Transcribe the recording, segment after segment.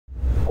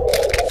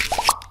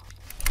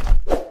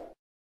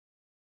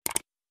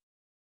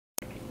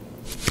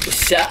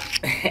Stop.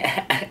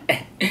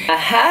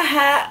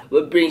 Ha.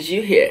 What brings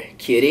you here,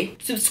 cutie?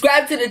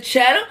 Subscribe to the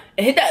channel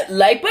and hit that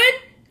like button.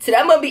 Today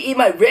I'm gonna be eating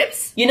my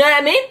ribs. You know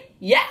what I mean?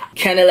 Yeah.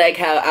 Kinda like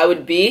how I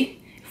would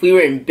be if we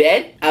were in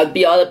bed. I would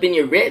be all up in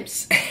your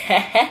ribs.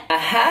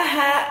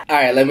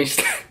 Alright, let me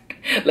stop.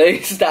 Let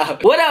me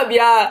stop. What up,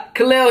 y'all?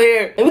 Khalil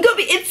here. And we're gonna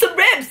be eating some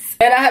ribs.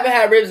 Man, I haven't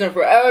had ribs in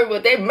forever,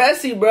 but they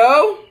messy,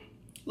 bro.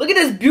 Look at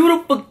this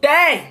beautiful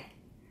thing.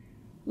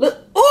 Look.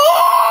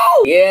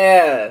 Ooh!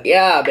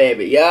 Yeah,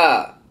 baby,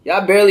 yeah.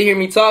 Y'all barely hear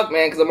me talk,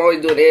 man, because I'm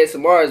always doing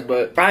ASMRs,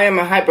 but I am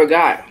a hyper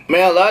guy.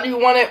 Man, a lot of you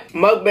wanted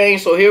mukbang,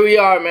 so here we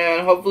are,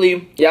 man.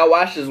 Hopefully, y'all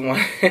watch this one.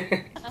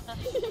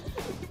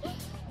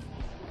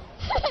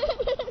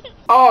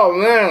 Oh,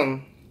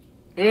 man.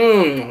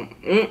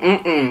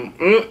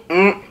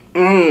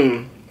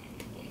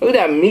 Look at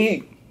that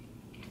meat.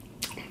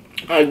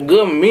 That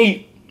good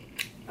meat.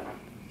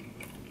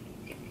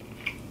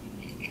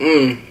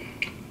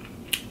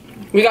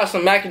 We got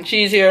some mac and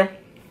cheese here.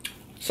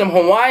 Some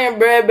Hawaiian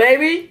bread,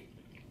 baby.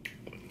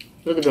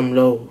 Look at them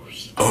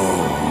loaves.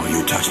 Oh,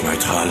 you touch my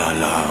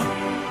tra-la-la.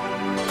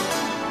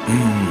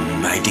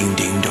 My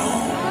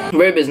ding-ding-dong.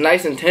 Rib is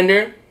nice and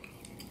tender.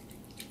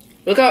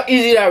 Look how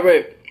easy that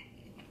rib.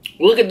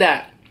 Look at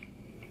that.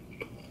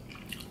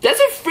 That's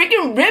a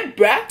freaking rib,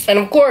 bruh. And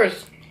of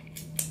course,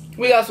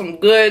 we got some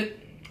good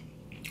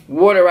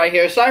water right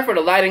here. Sorry for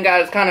the lighting,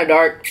 guys. It's kind of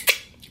dark.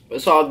 But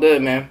it's all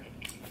good, man.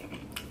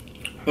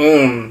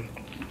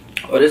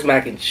 Oh, this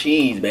mac and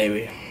cheese,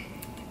 baby.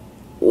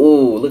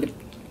 Ooh, look at.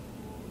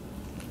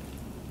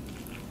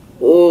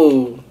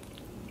 Ooh.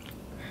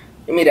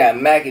 Give me that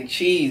mac and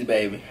cheese,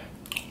 baby.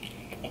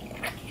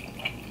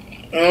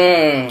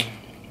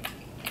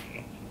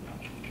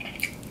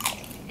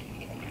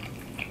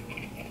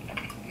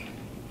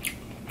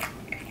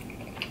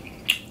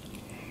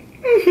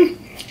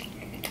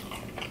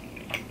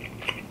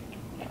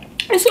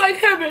 It's like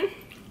heaven.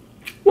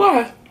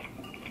 Why?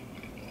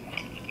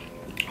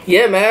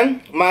 Yeah,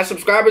 man. My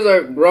subscribers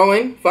are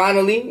growing.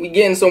 Finally, we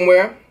getting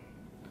somewhere.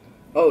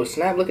 Oh,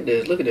 snap. Look at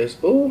this. Look at this.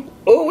 Ooh.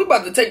 Ooh, we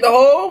about to take the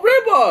whole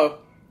rib off.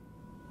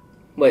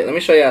 Wait, let me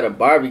show you how the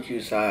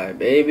barbecue side,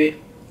 baby.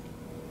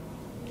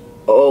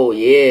 Oh,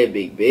 yeah,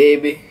 big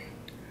baby.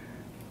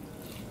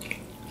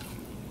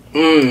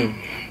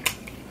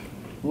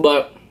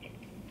 But,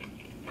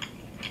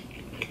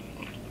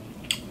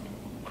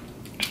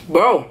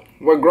 bro,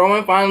 we're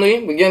growing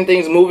finally. We're getting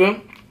things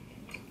moving.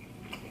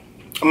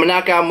 I'm gonna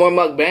knock out more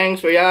mukbangs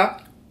for y'all.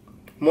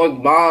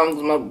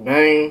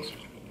 Mukbangs.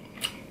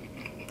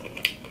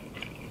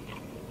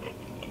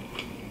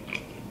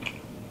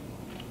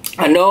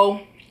 I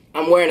know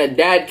I'm wearing a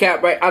dad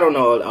cap, right? I don't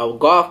know, a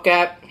golf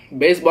cap,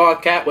 baseball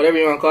cap, whatever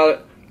you want to call it.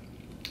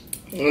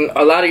 And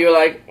a lot of you are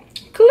like,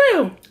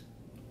 Khalil,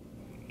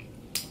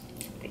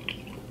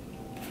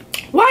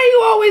 why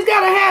you always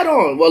got a hat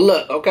on? Well,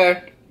 look,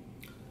 okay.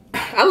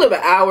 I live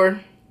an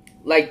hour,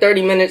 like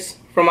 30 minutes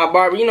from my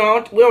barber. You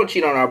know, we don't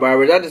cheat on our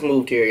barbers. I just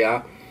moved here,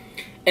 y'all.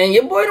 And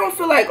your boy don't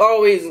feel like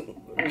always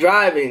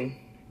driving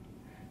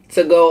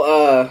to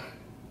go,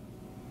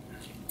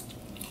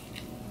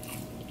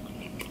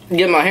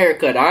 get my hair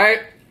cut, alright?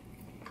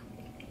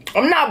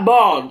 I'm not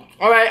bald,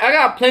 alright? I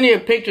got plenty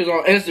of pictures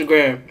on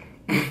Instagram.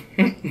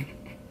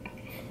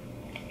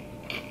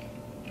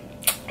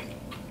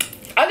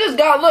 I just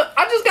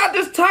got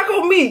this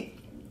taco meat.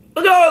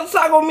 Look at all the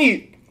taco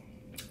meat.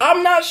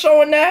 I'm not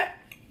showing that.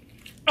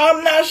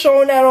 I'm not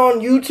showing that on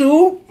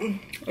YouTube.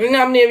 You know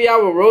how many of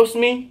y'all will roast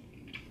me?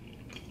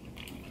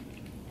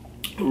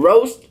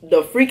 Roast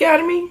the freak out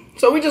of me?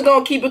 So we just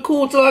gonna keep it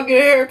cool till I get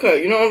a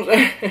haircut, you know what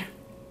I'm saying?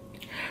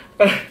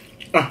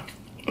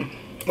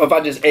 What if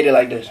I just ate it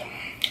like this?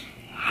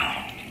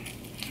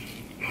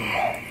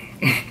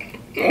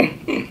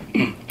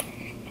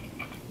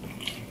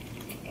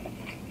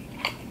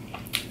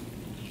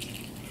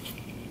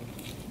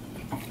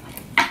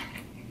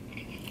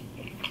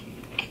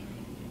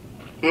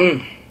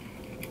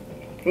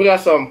 We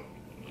got some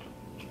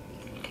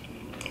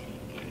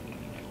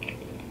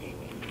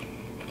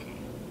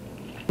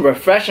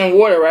refreshing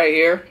water right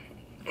here.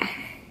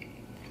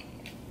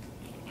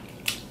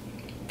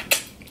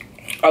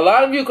 A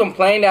lot of you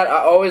complain that I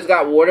always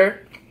got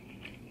water.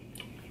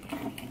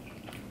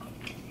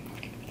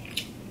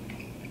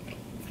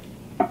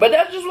 But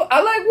that's just,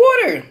 I like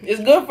water.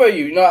 It's good for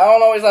you. You know, I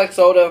don't always like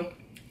soda.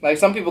 Like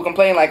some people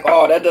complain like,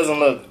 oh, that doesn't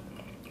look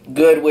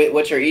good with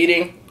what you're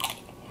eating.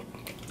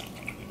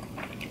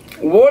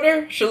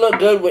 Water should look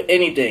good with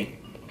anything.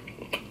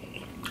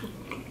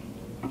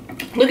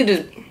 Look at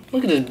this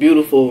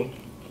beautiful,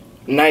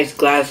 nice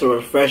glass of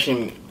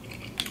refreshing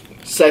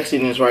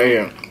sexiness right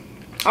here.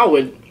 I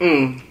would,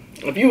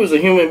 if you was a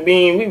human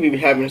being, we'd be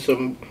having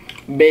some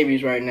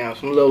babies right now.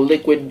 Some little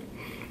liquid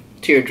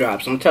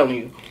teardrops, I'm telling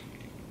you.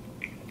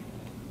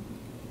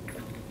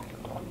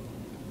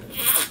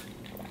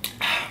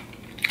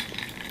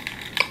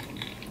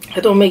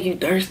 That don't make you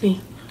thirsty?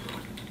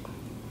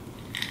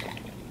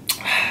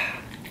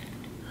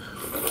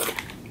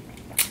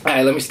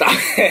 Alright, let me stop.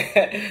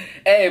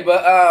 Hey,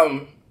 but,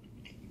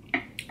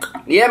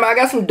 yeah, man, I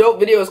got some dope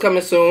videos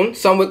coming soon.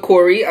 Some with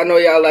Corey. I know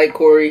y'all like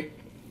Corey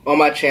on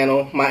my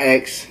channel, my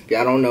ex.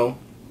 Y'all don't know.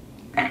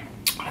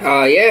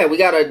 Yeah, we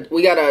got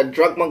a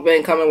drunk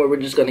mukbang coming where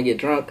we're just gonna get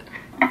drunk.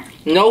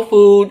 No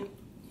food.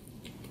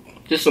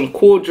 Just some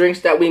cool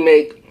drinks that we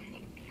make.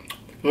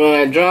 We're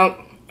gonna get drunk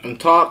and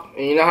talk.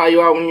 And you know how you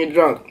are when you're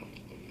drunk.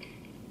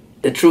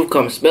 The truth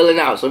comes spilling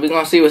out. So we're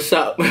gonna see what's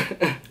up.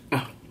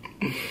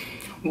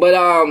 But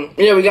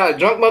yeah, we got a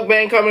drunk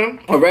mukbang coming,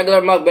 a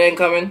regular mukbang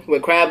coming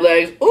with crab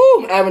legs.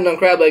 Ooh, I haven't done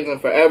crab legs in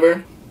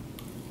forever.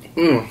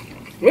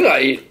 We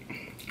gotta eat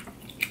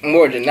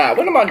more than that.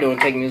 What am I doing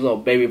taking these little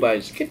baby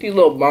bites? Get these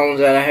little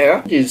bones out of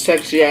here. These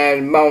sexy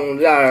ass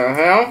bones out of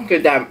here.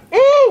 Get that.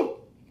 Ooh!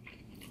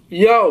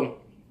 Yo.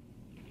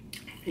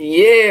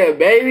 Yeah,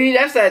 baby.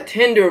 That's that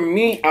tender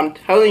meat. I'm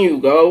telling you,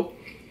 go.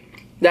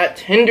 That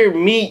tender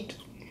meat.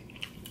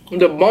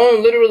 The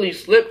bone literally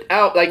slipped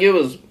out like it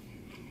was.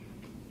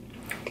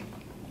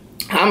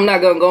 I'm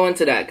not gonna go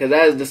into that because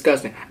that is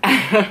disgusting.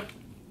 But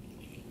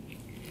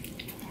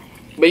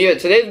yeah,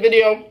 today's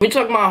video, we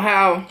talking about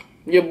how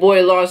your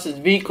boy lost his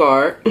V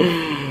card.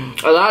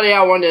 A lot of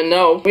y'all wanted to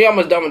know. We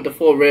almost done with the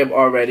full rib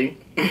already.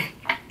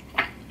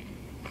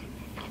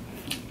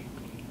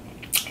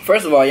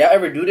 First of all, y'all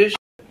ever do this?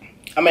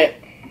 I mean,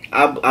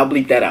 I'll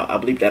bleep that out.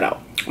 I'll bleep that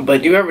out.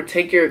 But do you ever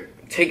take your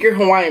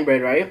Hawaiian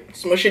bread, right?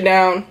 Smush it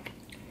down.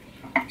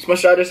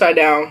 Smush the other side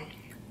down.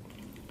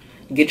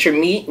 Get your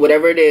meat,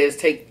 whatever it is.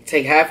 Take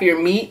half of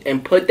your meat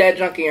and put that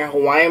junk in your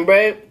Hawaiian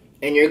bread,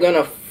 and you're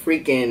gonna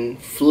freaking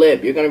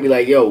flip. You're gonna be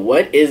like, yo,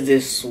 what is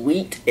this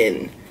sweet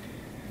and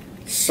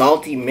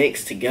salty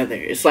mix together?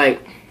 It's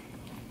like,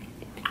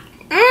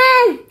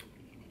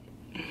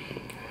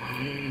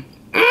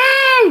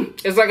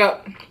 it's like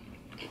a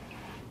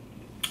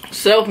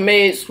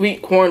self-made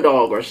sweet corn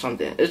dog or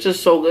something. It's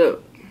just so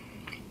good.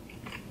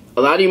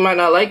 A lot of you might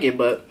not like it,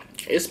 but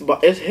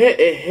it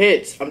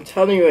hits. I'm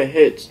telling you, it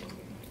hits.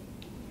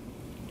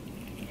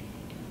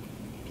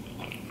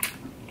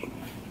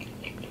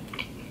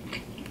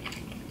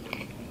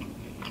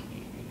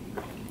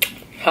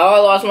 How I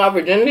lost my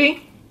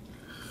virginity?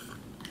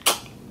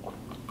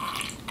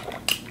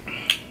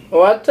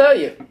 Well, I'll tell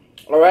you.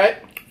 Alright?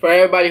 For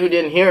everybody who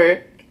didn't hear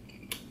it,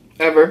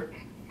 ever.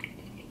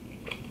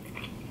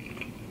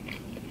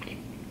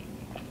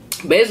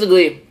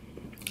 Basically,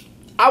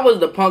 I was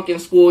the punk in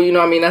school, you know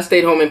what I mean? I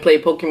stayed home and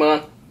played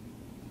Pokemon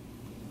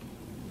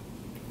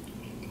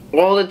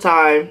all the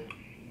time.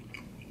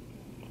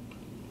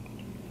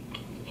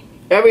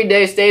 Every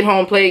day, stayed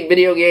home, played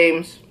video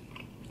games,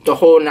 the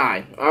whole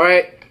 9,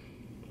 alright?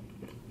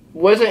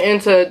 Wasn't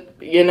into,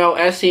 you know,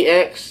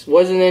 SCX,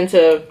 wasn't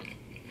into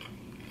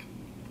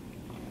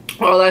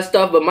all that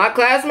stuff, but my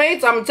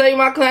classmates, I'm gonna tell you,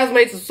 my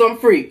classmates are some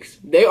freaks.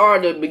 They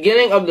are the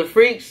beginning of the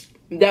freaks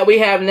that we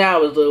have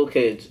now as little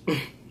kids.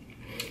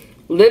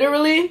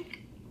 Literally,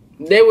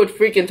 they would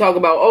freaking talk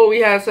about, oh,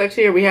 we had sex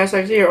here, we had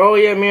sex here, oh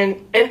yeah, man,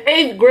 in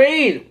 8th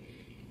grade.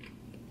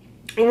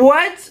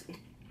 What?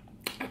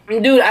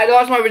 Dude, I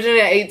lost my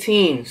virginity at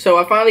 18, so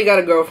I finally got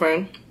a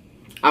girlfriend.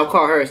 I'll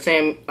call her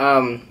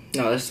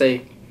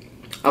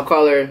I'll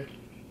call her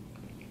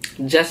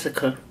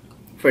Jessica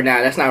for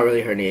now. That's not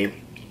really her name.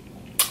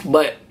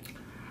 But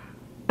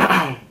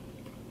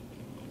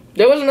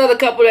there was another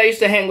couple that used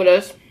to hang with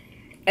us,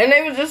 and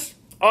they was just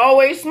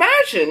always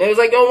smashing. It was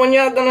like, oh, when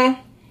you're gonna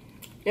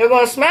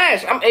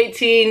smash. I'm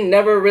 18,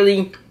 never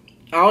really,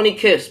 I only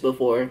kissed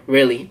before,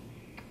 really.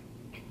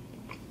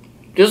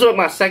 This was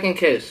my second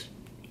kiss.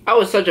 I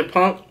was such a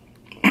punk.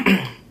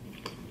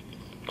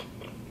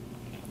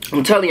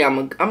 I'm telling you,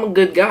 I'm a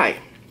good guy.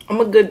 I'm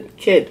a good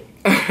kid.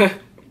 I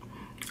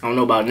don't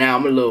know about now.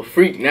 I'm a little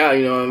freak now,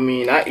 you know what I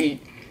mean? I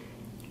eat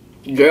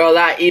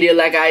it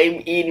like I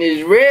am eating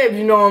his ribs,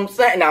 you know what I'm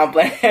saying? Now I'm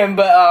playing,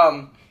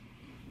 but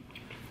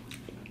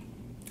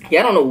yeah,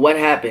 I don't know what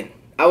happened.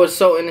 I was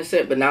so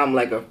innocent, but now I'm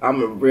like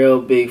I'm a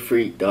real big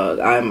freak, dog.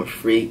 I'm a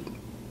freak.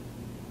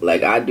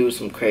 Like, I do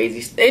some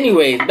crazy stuff.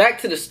 Anyways, back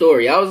to the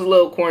story. I was a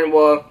little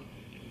cornball,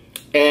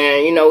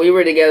 and you know, we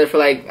were together for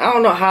like, I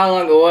don't know how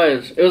long it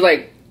was. It was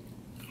like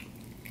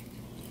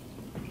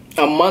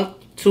a month,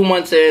 2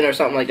 months in or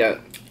something like that.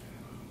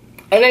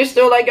 And they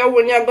still like, yo,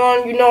 when y'all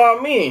gone, you know what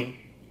I mean?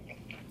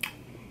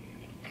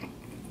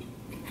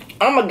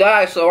 I'm a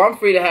guy, so I'm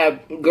free to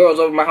have girls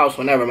over my house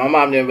whenever. My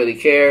mom didn't really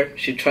care.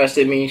 She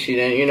trusted me. She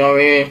didn't, you know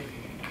what I mean?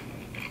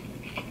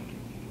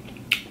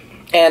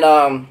 And,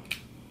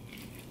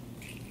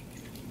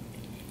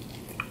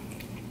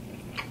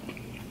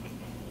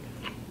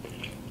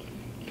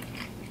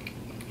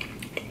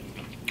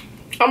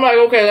 I'm like,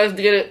 okay, let's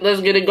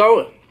get it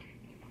going.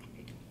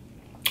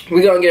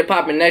 We're gonna get it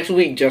popping next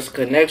week,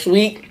 Jessica. Next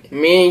week,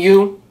 me and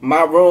you,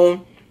 my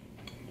room,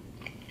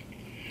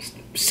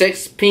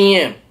 6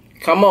 p.m.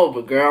 Come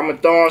over, girl. I'm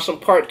gonna throw on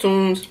some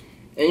cartoons,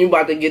 and you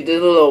about to get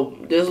this little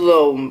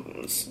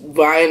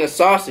Vienna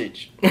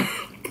sausage.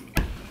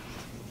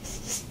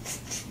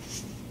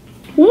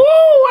 Woo!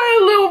 A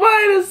little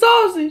Vienna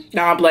sausage.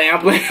 Nah, I'm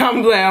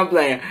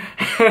playing.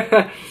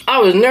 I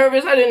was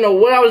nervous. I didn't know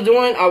what I was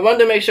doing. I wanted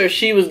to make sure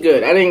she was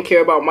good. I didn't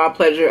care about my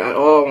pleasure at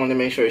all. I wanted to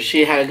make sure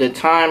she had a good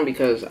time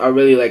because I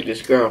really like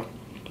this girl.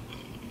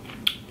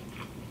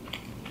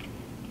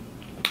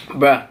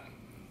 Bruh.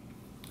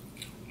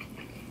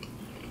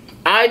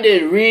 I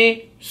did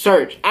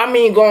research. I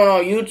mean, going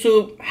on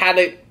YouTube, how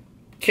to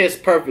kiss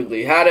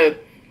perfectly, how to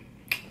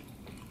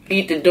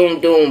eat the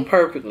doom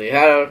perfectly,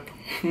 how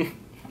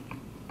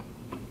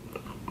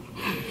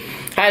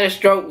to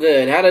stroke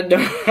good, how to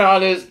do all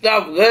this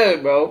stuff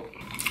good, bro.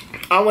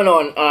 I went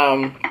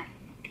on,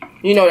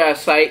 you know that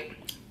site,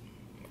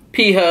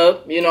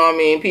 P-Hub, you know what I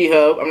mean,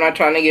 P-Hub. I'm not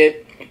trying to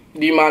get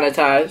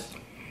demonetized.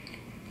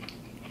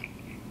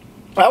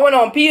 I went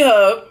on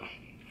P-Hub.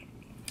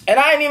 And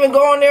I didn't even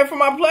go on there for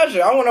my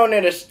pleasure. I went on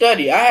there to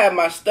study. I had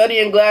my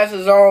studying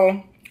glasses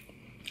on.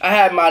 I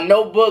had my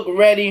notebook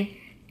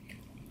ready.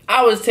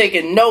 I was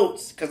taking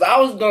notes because I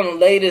was going to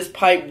lay this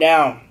pipe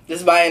down.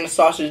 This Vienna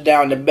sausage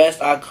down the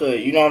best I could.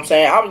 You know what I'm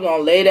saying? I was going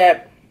to lay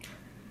that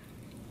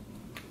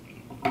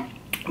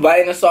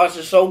Vienna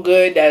sausage so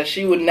good that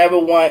she would never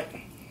want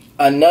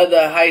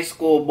another high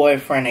school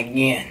boyfriend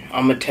again.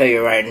 I'm going to tell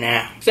you right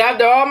now. So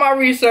after all my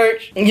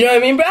research, you know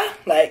what I mean, bro?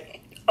 Like,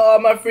 all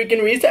my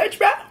freaking research,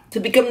 bro? To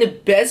become the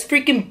best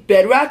freaking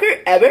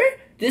bedrocker ever?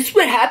 This is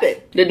what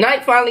happened. The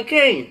night finally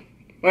came,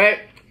 right?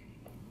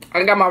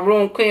 I got my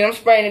room clean. I'm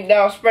spraying it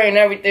down, spraying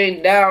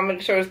everything down,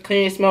 making sure it's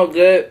clean, smell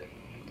good.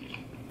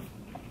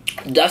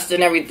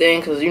 Dusting everything,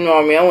 because you know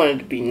what I mean, I wanted it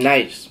to be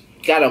nice.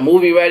 Got a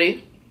movie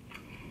ready.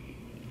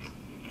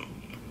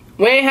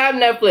 We ain't have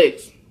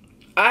Netflix.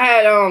 I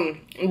had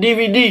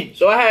DVD.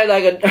 So I had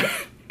like a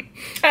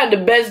I had the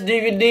best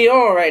DVD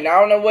on right now. I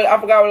don't know what, I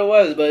forgot what it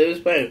was, but it was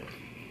playing.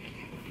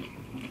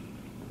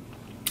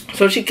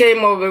 So she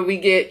came over, we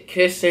get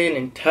kissing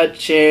and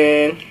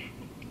touching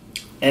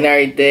and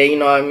everything, you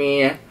know what I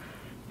mean?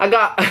 I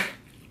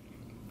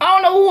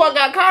don't know who I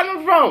got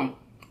condoms from.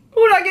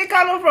 Who did I get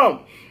condoms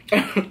from?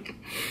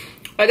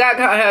 I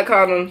had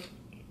condoms.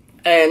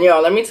 And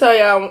yo, let me tell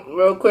y'all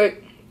real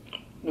quick,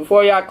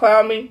 before y'all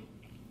clown me,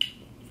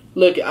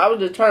 look, I was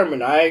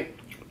determined, alright?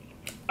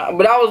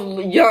 But I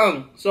was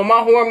young, so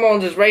my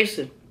hormones is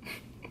racing.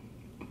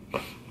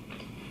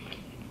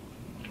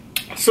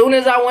 As soon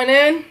as I went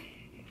in,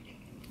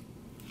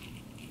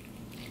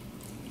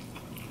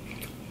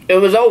 it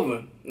was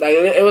over. Like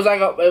it was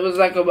like a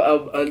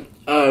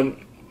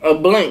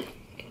blink.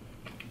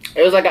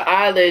 It was like an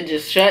eyelid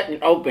just shut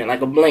and open,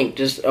 like a blink.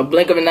 Just a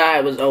blink of an eye,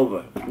 it was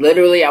over.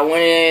 Literally, I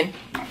went in,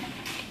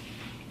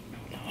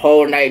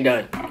 whole night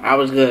done. I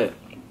was good.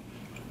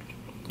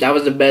 That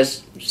was the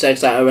best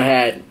sex I ever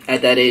had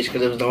at that age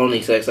because it was the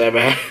only sex I ever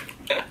had.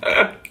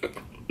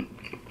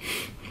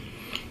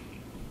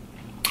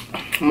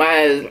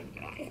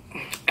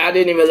 I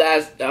didn't even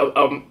last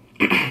a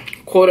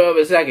quarter of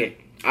a second.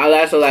 I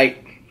lasted like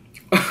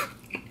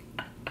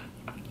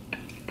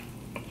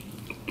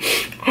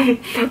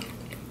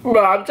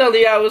bro, I'm telling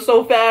you, I was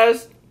so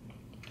fast.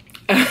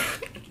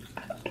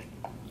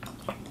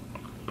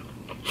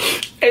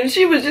 And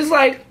she was just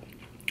like,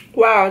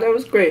 wow, that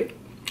was great.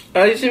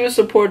 She was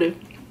supportive.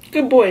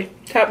 Good boy.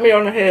 Tapped me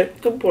on the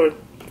head. Good boy.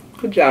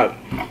 Good job.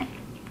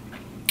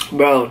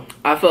 Bro,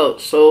 I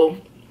felt so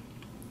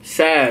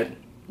sad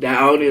that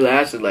I only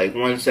lasted like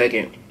 1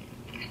 second.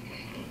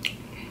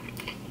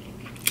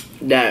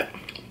 That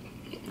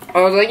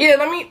I was like, yeah,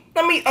 let me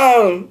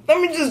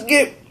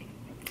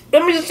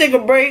just take a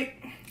break.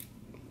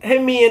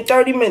 Hit me in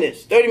 30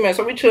 minutes. 30 minutes.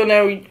 So we chilling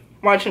there, we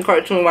watching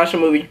cartoon, watching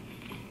a movie.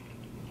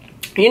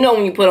 You know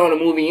when you put on a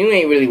movie, you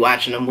ain't really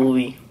watching a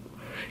movie.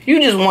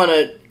 You just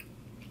wanna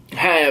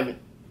have,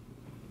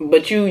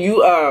 but you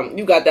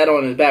got that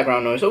on as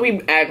background noise. So we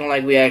acting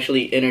like we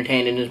actually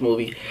entertained in this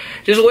movie.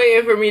 Just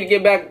waiting for me to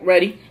get back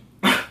ready.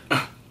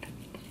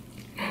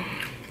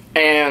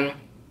 And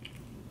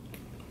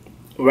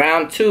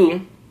round 2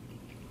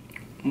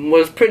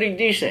 was pretty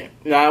decent.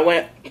 Now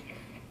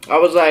I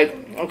was like,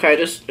 okay,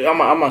 I'm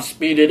gonna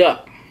speed it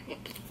up.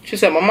 She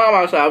said, my mom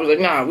outside. I was like,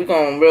 nah, we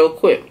going real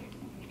quick.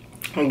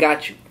 I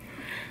got you.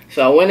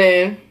 So I went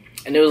in,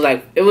 and it was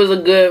a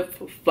good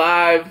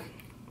 5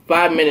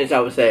 minutes,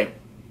 I would say.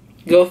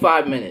 Good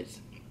 5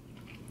 minutes.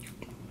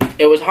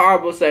 It was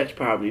horrible sex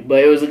probably,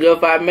 but it was a good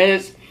 5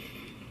 minutes.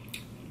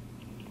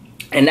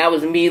 And that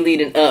was me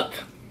leading up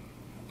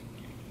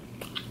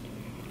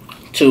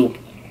to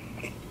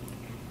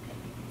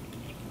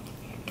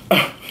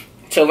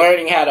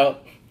learning how to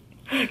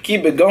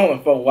keep it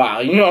going for a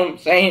while. You know what I'm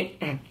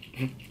saying?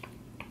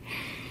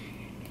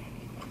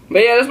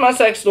 But yeah, that's my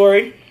sex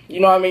story. You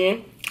know what I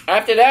mean?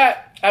 After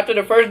that, after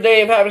the first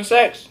day of having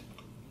sex,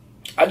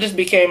 I just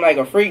became like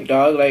a freak,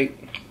 dog. Like,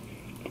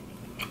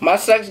 my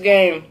sex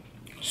game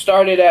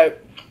started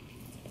at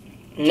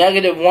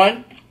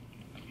 -1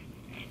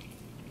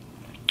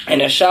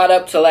 and it shot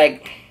up to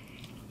like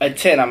a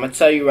 10. I'm gonna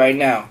tell you right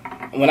now.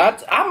 When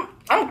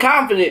I'm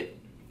confident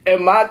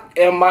in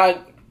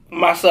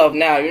myself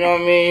now. You know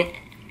what I mean?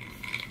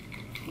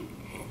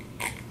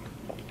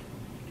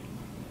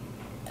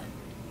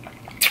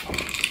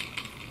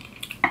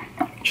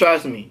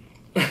 Trust me.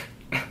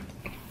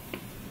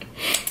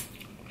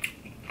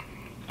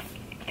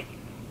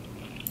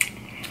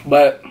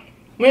 But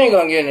we ain't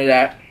gonna get into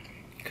that.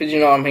 Cause you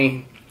know what I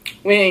mean.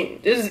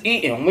 This is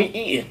eating. We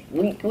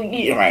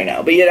eating right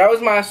now. But yeah, that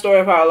was my story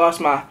of how I lost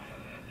my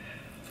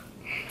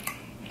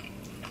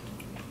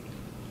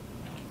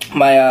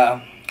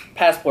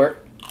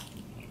passport.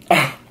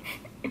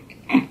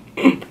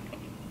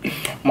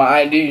 My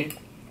ID.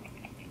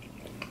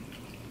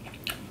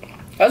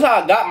 That's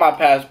how I got my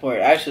passport,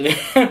 actually.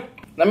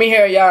 Let me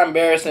hear y'all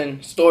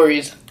embarrassing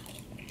stories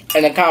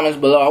in the comments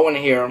below. I want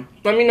to hear them.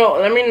 Let me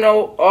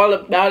know all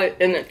about it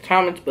in the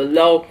comments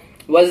below.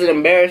 Was it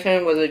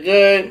embarrassing? Was it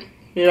good?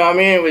 You know what I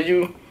mean? Were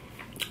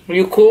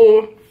you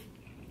cool?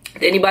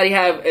 Did anybody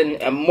have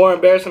a more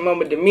embarrassing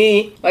moment than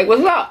me? Like,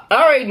 what's up?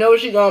 I already know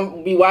she's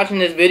gonna be watching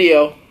this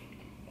video.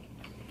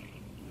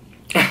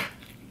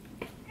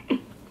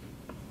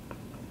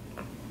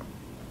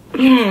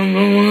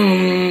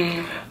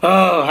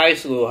 Oh, high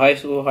school.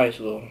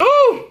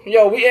 Ooh,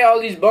 yo, we ate all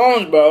these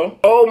bones, bro.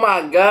 Oh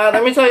my God,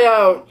 let me tell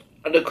y'all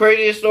the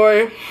craziest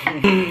story.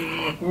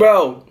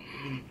 Bro,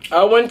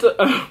 I went to,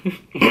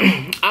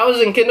 I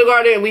was in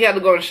kindergarten and we had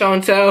to go to show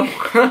and tell.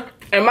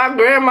 And my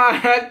grandma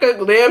had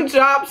cooked lamb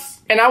chops.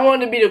 And I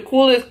wanted to be the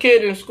coolest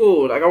kid in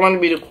school. Like, I wanted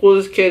to be the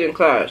coolest kid in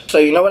class. So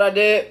you know what I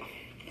did?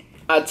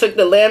 I took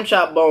the lamb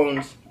chop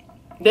bones.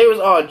 They was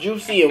all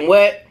juicy and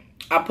wet.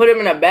 I put them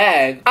in a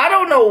bag. I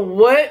don't know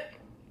what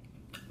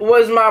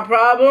was my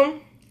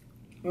problem,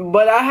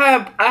 but I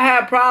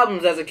had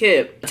problems as a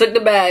kid. I took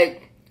the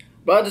bag,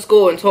 brought it to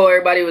school, and told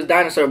everybody it was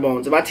dinosaur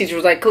bones. And my teacher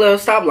was like, Khalil,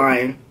 stop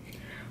lying.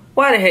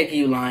 Why the heck are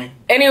you lying?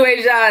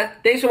 Anyways, y'all,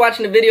 thanks for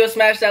watching the video.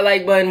 Smash that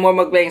like button. More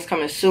mukbangs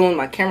coming soon.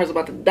 My camera's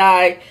about to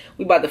die.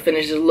 We about to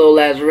finish this little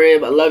ass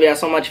rib. I love y'all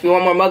so much. If you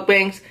want more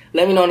mukbangs,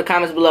 let me know in the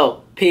comments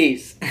below.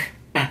 Peace.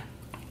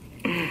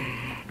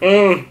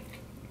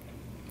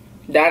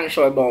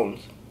 Dinosaur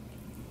bones.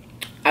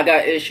 I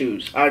got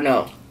issues. I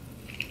know.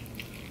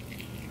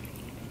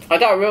 I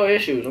got real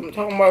issues. I'm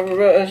talking about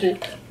real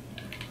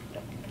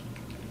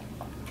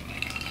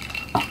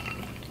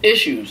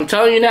issues. I'm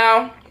telling you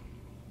now.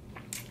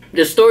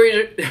 The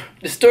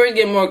stories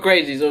get more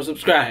crazy, so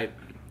subscribe.